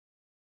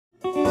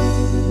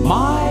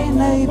My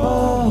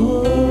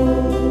neighborhood,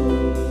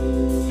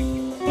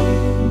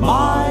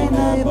 my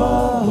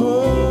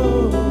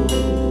neighborhood,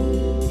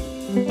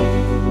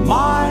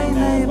 my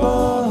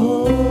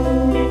neighborhood,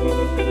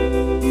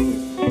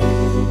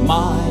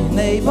 my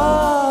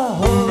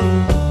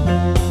neighborhood.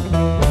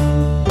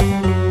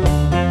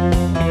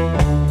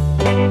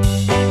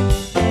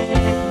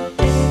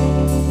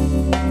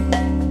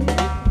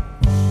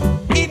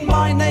 In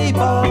my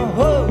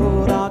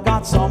neighborhood, I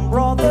got some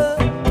brothers.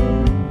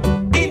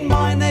 In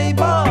my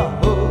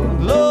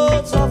neighborhood,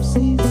 loads of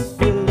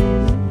sisters.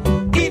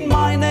 In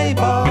my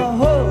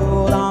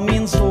neighborhood, I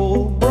mean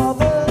soul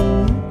brothers.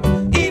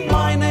 In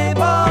my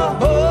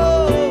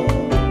neighborhood,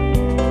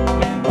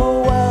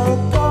 oh,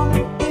 welcome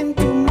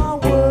into my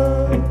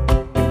world.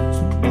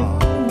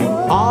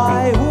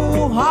 I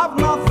who have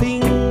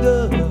nothing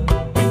good,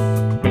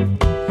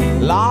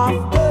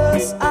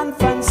 laughers and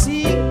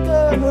fancy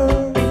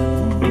girls.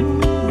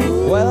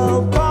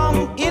 Welcome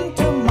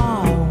into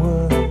my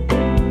world.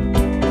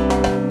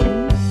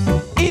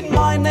 In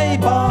my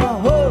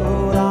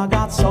neighborhood, I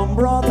got some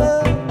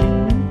brothers.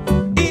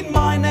 In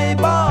my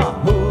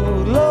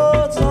neighborhood,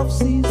 loads of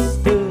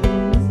sisters.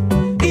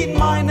 In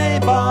my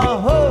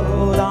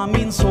neighborhood, I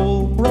mean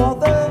soul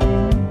brothers.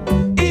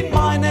 In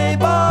my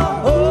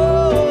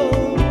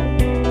neighborhood,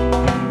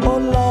 oh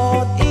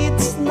Lord,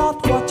 it's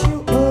not what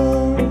you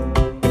earn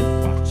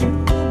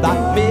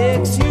that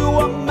makes you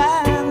a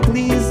man,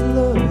 please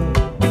love.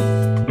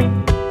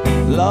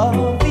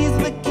 Love is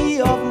the key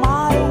of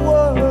my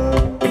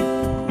world.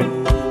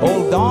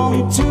 Hold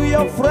on to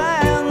your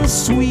friends,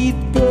 sweet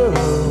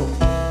girl.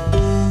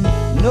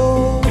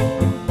 No,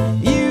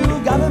 you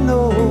gotta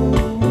know,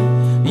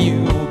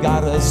 you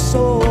got a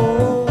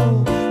soul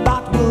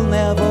that will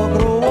never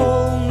grow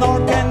old, nor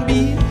can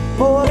be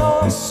put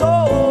or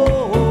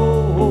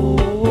sold.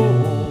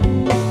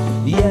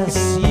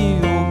 Yes, you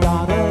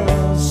got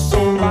a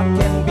soul that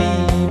can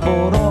be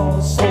put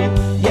or sold.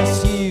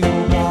 Yes, you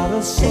got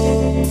a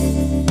soul.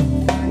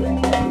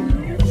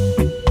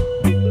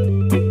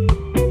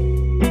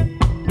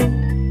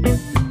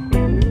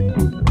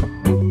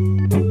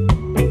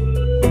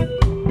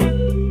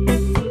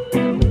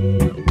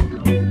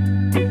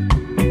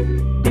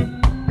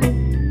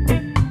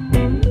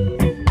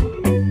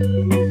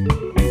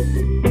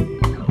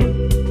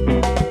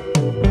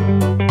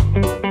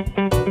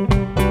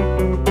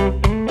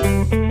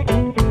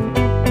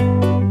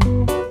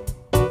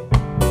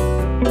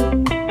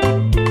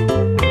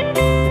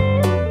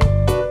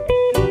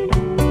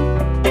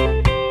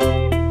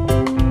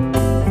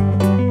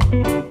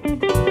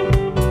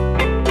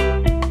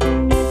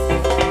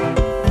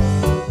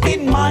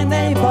 In my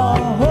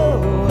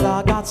neighborhood,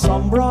 I got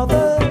some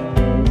brothers.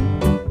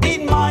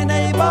 In my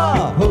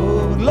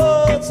neighborhood,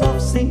 loads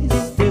of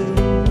sisters.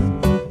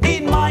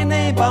 In my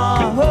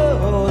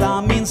neighborhood,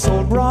 I mean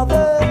soul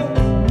brothers.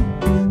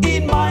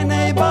 In my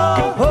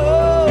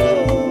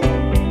neighborhood,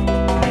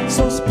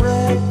 so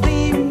spread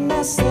the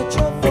message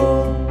of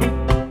hope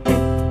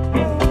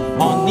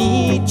on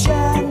each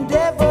and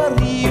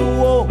every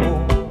wall.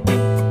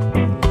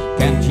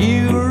 Can't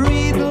you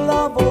read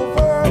love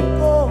over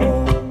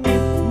gold?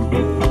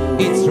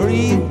 It's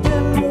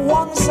written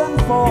once and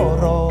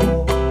for all.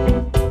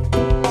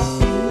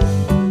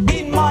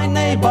 In my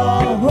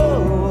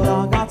neighborhood,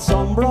 I got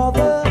some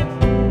brothers.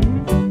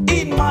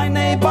 In my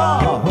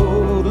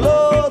neighborhood,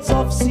 loads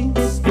of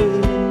sisters.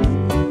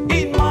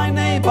 In my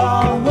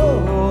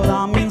neighborhood,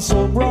 I mean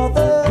soul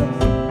brothers.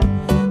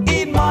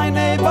 In my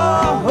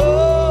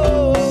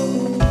neighborhood,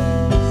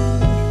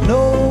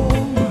 no,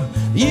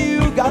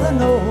 you gotta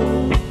know,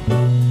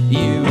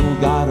 you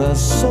got a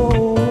soul